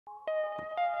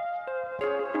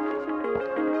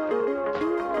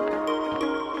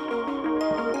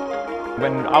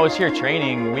When I was here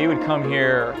training, we would come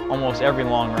here almost every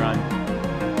long run.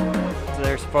 So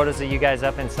there's photos of you guys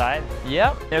up inside?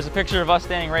 Yep, there's a picture of us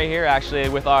standing right here actually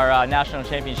with our national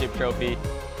championship trophy.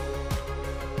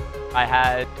 I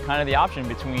had kind of the option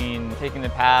between taking the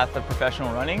path of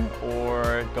professional running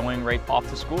or going right off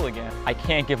to school again. I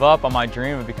can't give up on my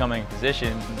dream of becoming a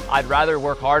physician. I'd rather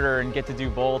work harder and get to do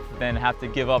both than have to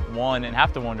give up one and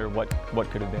have to wonder what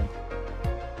could have been.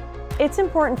 It's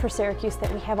important for Syracuse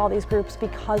that we have all these groups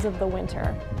because of the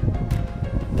winter.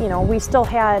 You know, we still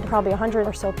had probably 100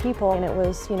 or so people and it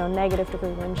was, you know,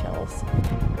 -degree wind chills.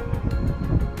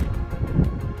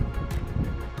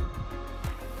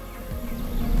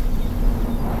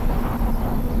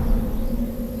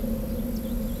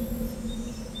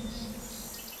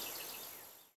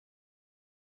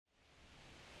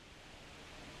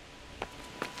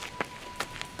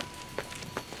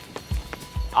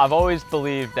 I've always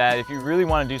believed that if you really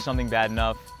want to do something bad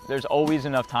enough, there's always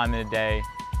enough time in a day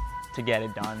to get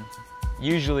it done.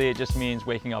 Usually it just means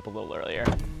waking up a little earlier.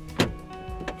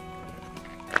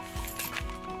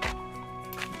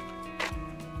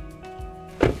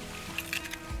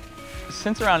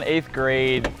 Since around 8th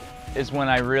grade is when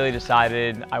I really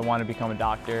decided I want to become a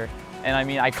doctor. And I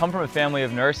mean, I come from a family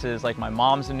of nurses. Like my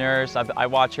mom's a nurse. I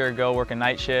watch her go work a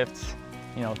night shift,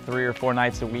 you know, 3 or 4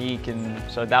 nights a week, and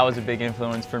so that was a big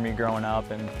influence for me growing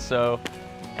up. And so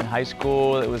in high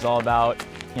school it was all about,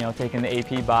 you know, taking the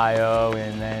AP Bio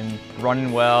and then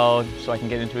running well so I can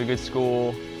get into a good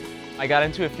school. I got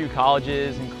into a few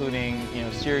colleges, including, you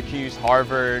know, Syracuse,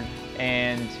 Harvard,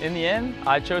 and in the end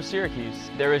I chose Syracuse.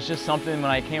 There was just something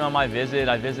when I came on my visit.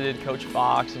 I visited Coach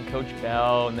Fox and Coach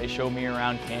Bell, and they showed me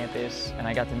around campus, and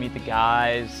I got to meet the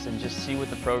guys and just see what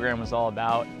the program was all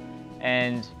about.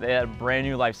 And they had a brand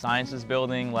new life sciences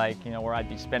building, like, you know, where I'd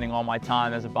be spending all my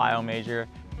time as a bio major.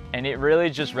 And it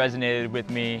really just resonated with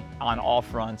me on all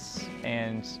fronts.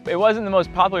 And it wasn't the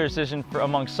most popular decision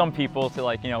among some people to,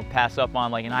 like, you know, pass up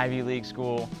on like an Ivy League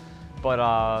school.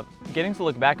 But getting to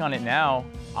look back on it now,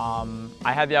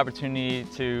 I had the opportunity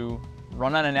to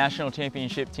run on a national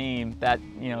championship team that,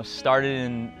 you know, started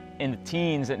in the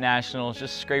teens at nationals,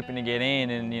 just scraping to get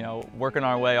in and, you know, working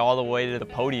our way all the way to the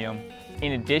podium.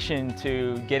 In addition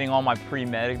to getting all my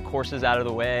pre-med courses out of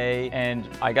the way, and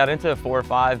I got into 4 or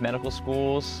 5 medical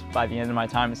schools by the end of my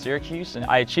time at Syracuse, and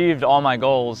I achieved all my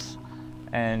goals,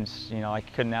 and, you know, I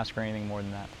couldn't ask for anything more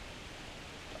than that.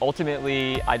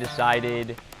 Ultimately, I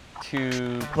decided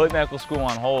to put medical school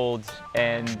on hold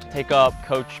and take up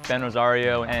Coach Ben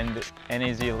Rosario and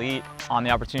NAZ Elite on the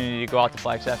opportunity to go out to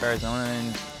Flagstaff, Arizona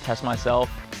and test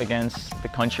myself against the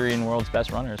country and world's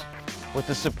best runners. With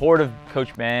the support of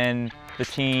Coach Ben, the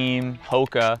team,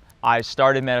 HOKA, I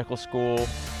started medical school.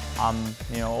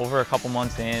 You know, over a couple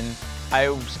months in.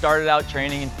 I started out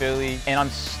training in Philly, and I'm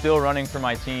still running for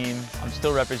my team. I'm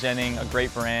still representing a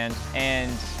great brand.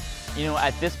 And, you know,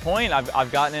 at this point,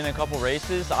 I've gotten in a couple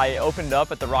races. I opened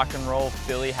up at the Rock and Roll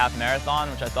Philly Half Marathon,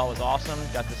 which I thought was awesome.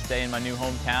 Got to stay in my new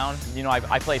hometown. You know,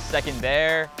 I placed 2nd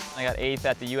there. I got 8th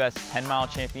at the US 10-mile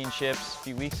championships a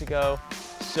few weeks ago.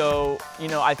 So, you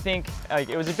know, I think like,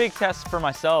 it was a big test for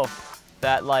myself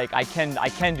that like I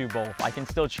can do both. I can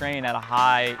still train at a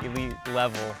high elite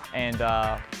level and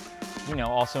you know,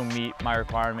 also meet my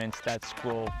requirements that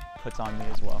school puts on me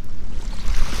as well.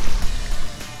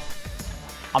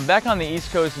 I'm back on the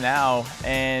East Coast now,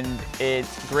 and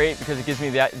it's great because it gives me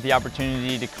the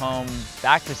opportunity to come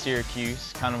back to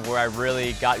Syracuse, kind of where I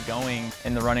really got going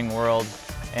in the running world,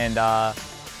 and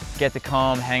get to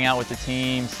come hang out with the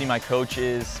team, see my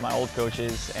coaches, my old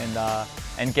coaches,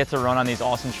 and get to run on these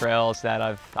awesome trails that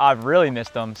I've really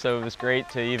missed them. So it was great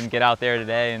to even get out there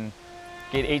today and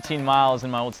get 18 miles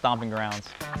in my old stomping grounds.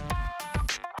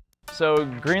 So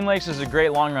Green Lakes is a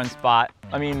great long run spot.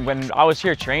 I mean, when I was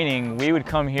here training, we would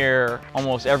come here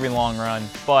almost every long run,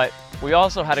 but we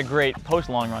also had a great post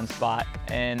long run spot,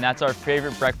 and that's our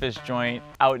favorite breakfast joint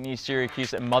out in East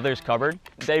Syracuse at Mother's Cupboard.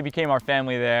 They became our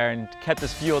family there and kept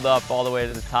us fueled up all the way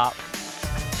to the top.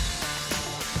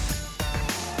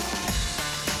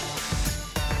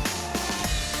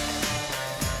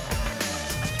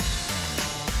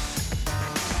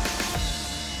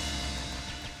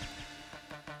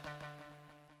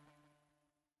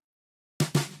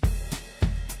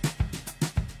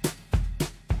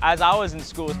 As I was in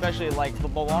school, especially like the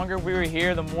longer we were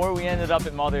here, the more we ended up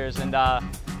at Mother's, and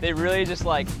they really just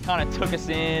like kind of took us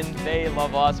in. They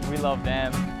love us, we love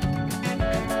them.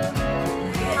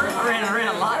 We're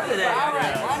in live today.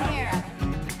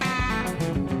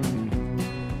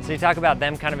 So So you talk about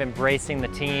them kind of embracing the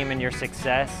team and your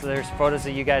success. So there's photos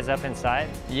of you guys up inside?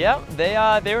 Yep,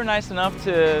 they were nice enough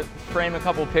to frame a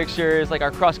couple pictures, like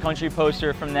our cross-country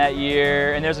poster from that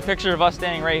year. And there's a picture of us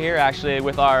standing right here, actually,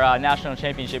 with our national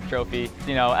championship trophy.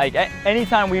 You know, like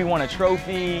anytime we won a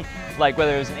trophy, like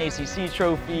whether it was an ACC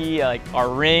trophy, like our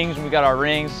rings, when we got our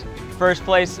rings, first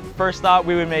thought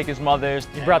we would make is mothers.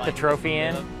 You brought the trophy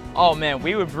in? Oh man,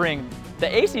 we would bring,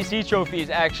 the ACC trophy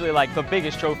is actually like the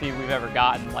biggest trophy we've ever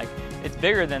gotten. Like, it's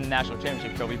bigger than the national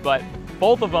championship trophy, but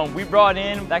both of them we brought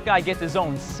in. That guy gets his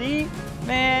own seat.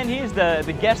 Man, he's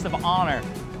the guest of honor.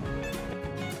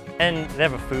 And they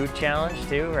have a food challenge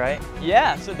too, right?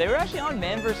 Yeah, so they were actually on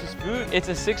Man vs. Food. It's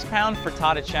a 6-pound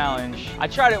frittata challenge. I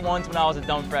tried it once when I was a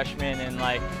dumb freshman, and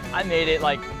like, I made it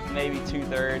like maybe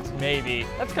 2/3, maybe.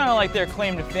 That's kind of like their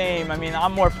claim to fame. I mean,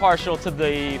 I'm more partial to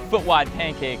the foot-wide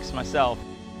pancakes myself.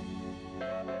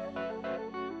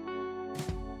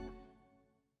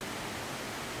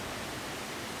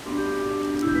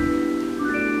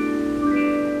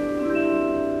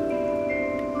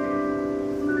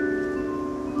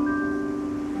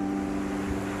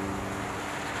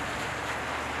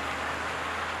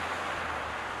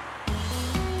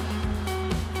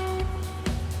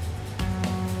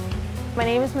 My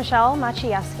name is Michele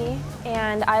Maciejewski,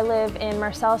 and I live in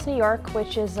Marcellus, New York,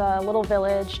 which is a little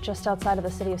village just outside of the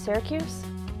city of Syracuse.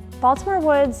 Baltimore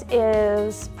Woods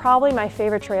is probably my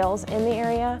favorite trails in the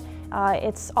area.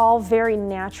 It's all very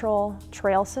natural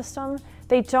trail system.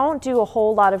 They don't do a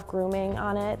whole lot of grooming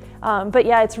on it, but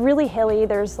yeah, it's really hilly.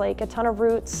 There's like a ton of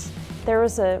roots. There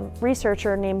was a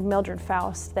researcher named Mildred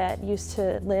Faust that used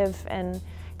to live and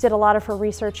did a lot of her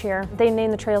research here. They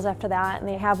named the trails after that, and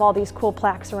they have all these cool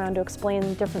plaques around to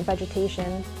explain different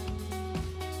vegetation.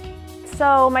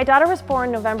 So my daughter was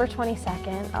born November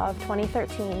 22nd of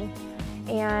 2013,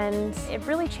 and it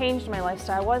really changed my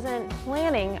lifestyle. I wasn't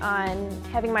planning on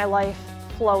having my life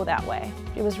flow that way.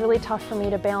 It was really tough for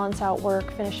me to balance out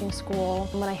work, finishing school.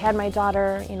 When I had my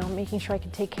daughter, you know, making sure I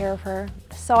could take care of her.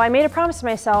 So I made a promise to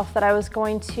myself that I was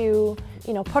going to,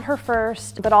 you know, put her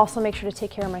first, but also make sure to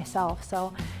take care of myself.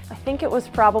 So I think it was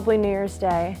probably New Year's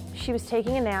Day. She was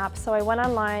taking a nap, so I went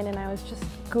online and I was just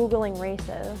Googling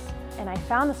races. And I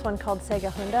found this one called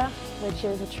Hehir, which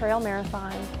is a trail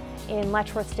marathon in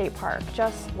Letchworth State Park,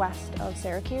 just west of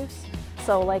Syracuse.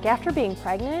 So like after being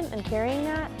pregnant and carrying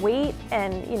that weight,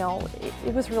 and you know,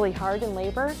 it was really hard in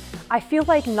labor, I feel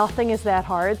like nothing is that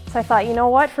hard. So I thought, you know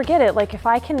what, forget it. Like if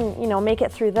I can, you know, make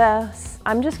it through this,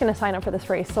 I'm just gonna sign up for this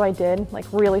race. So I did, like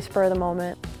really spur of the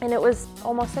moment. And it was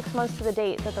almost 6 months to the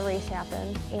date that the race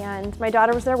happened. And my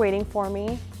daughter was there waiting for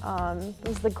me. It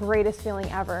was the greatest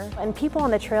feeling ever. And people on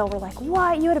the trail were like,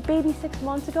 what, you had a baby 6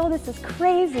 months ago? This is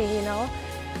crazy, you know?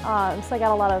 So I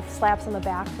got a lot of slaps on the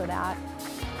back for that.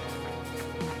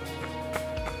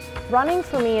 Running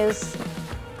for me is,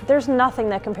 there's nothing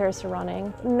that compares to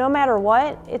running. No matter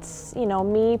what, it's, you know,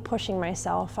 me pushing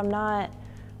myself. I'm not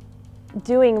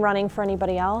doing running for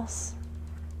anybody else.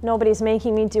 Nobody's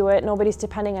making me do it. Nobody's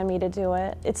depending on me to do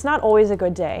it. It's not always a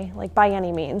good day, like by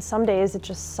any means. Some days it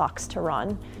just sucks to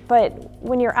run. But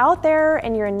when you're out there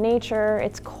and you're in nature,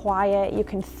 it's quiet, you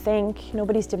can think,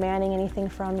 nobody's demanding anything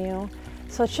from you.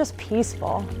 So it's just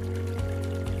peaceful.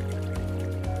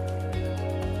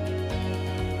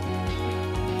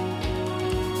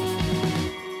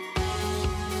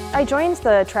 I joined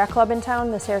the track club in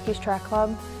town, the Syracuse Track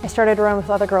Club. I started to run with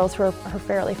other girls who are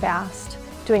fairly fast,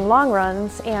 doing long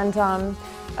runs, and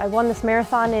I won this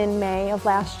marathon in May of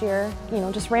last year. You know,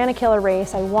 just ran a killer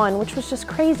race. I won, which was just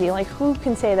crazy. Like, who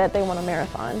can say that they won a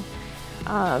marathon?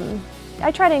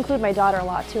 I try to include my daughter a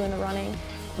lot too in the running.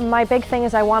 My big thing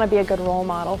is I want to be a good role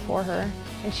model for her.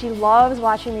 And she loves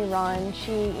watching me run.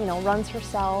 She, you know, runs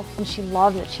herself, and she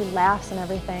loves it. She laughs and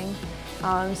everything.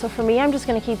 So for me, I'm just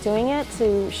going to keep doing it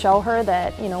to show her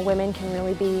that, you know, women can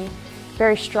really be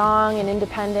very strong and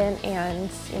independent and,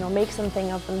 you know, make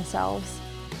something of themselves.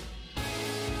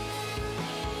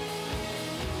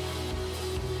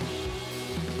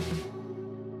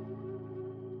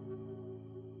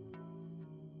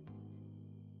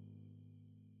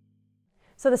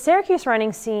 So the Syracuse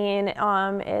running scene,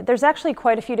 there's actually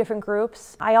quite a few different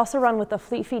groups. I also run with the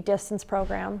Fleet Feet Distance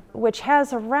program, which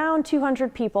has around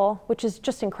 200 people, which is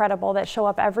just incredible, that show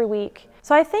up every week.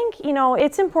 So I think, you know,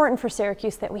 it's important for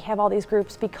Syracuse that we have all these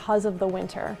groups because of the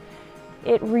winter.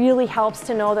 It really helps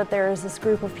to know that there's this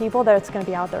group of people that's going to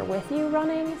be out there with you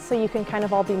running, so you can kind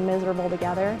of all be miserable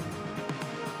together.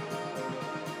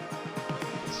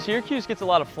 Syracuse gets a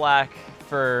lot of flack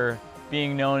for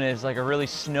being known as like a really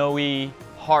snowy,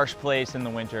 harsh place in the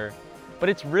winter, but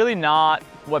it's really not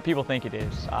what people think it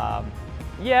is.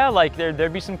 Yeah, like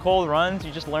there'd be some cold runs.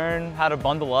 You just learn how to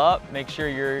bundle up, make sure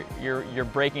you're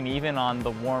breaking even on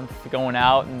the warmth going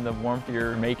out and the warmth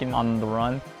you're making on the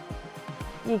run.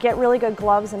 You get really good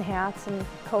gloves and hats and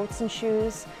coats and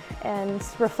shoes and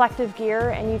reflective gear,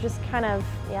 and you just kind of,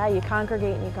 yeah, you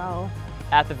congregate and you go.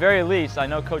 At the very least, I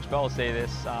know Coach Bell will say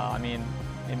this, I mean,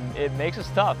 it makes us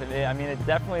tough. I mean, it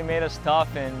definitely made us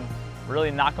tough and really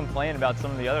not complain about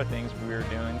some of the other things we were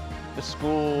doing. The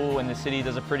school and the city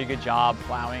does a pretty good job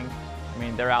plowing. I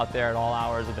mean, they're out there at all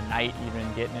hours of the night,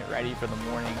 even getting it ready for the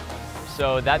morning.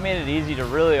 So that made it easy to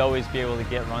really always be able to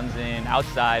get runs in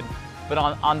outside. But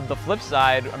on the flip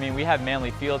side, I mean, we have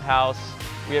Manly Fieldhouse.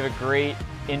 We have a great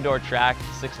indoor track,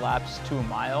 6 laps to a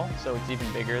mile, so it's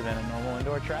even bigger than a normal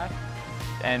indoor track.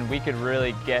 And we could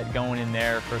really get going in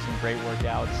there for some great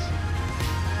workouts.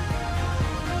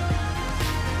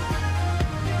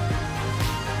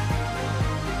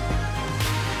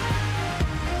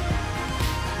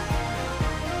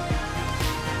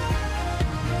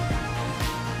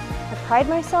 I pride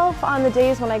myself on the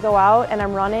days when I go out and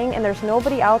I'm running and there's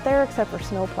nobody out there except for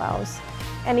snowplows.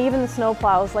 And even the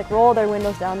snowplows like roll their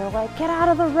windows down, they're like, get out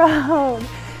of the road.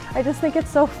 I just think it's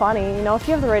so funny. You know, if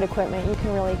you have the right equipment, you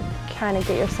can really kind of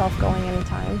get yourself going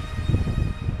anytime.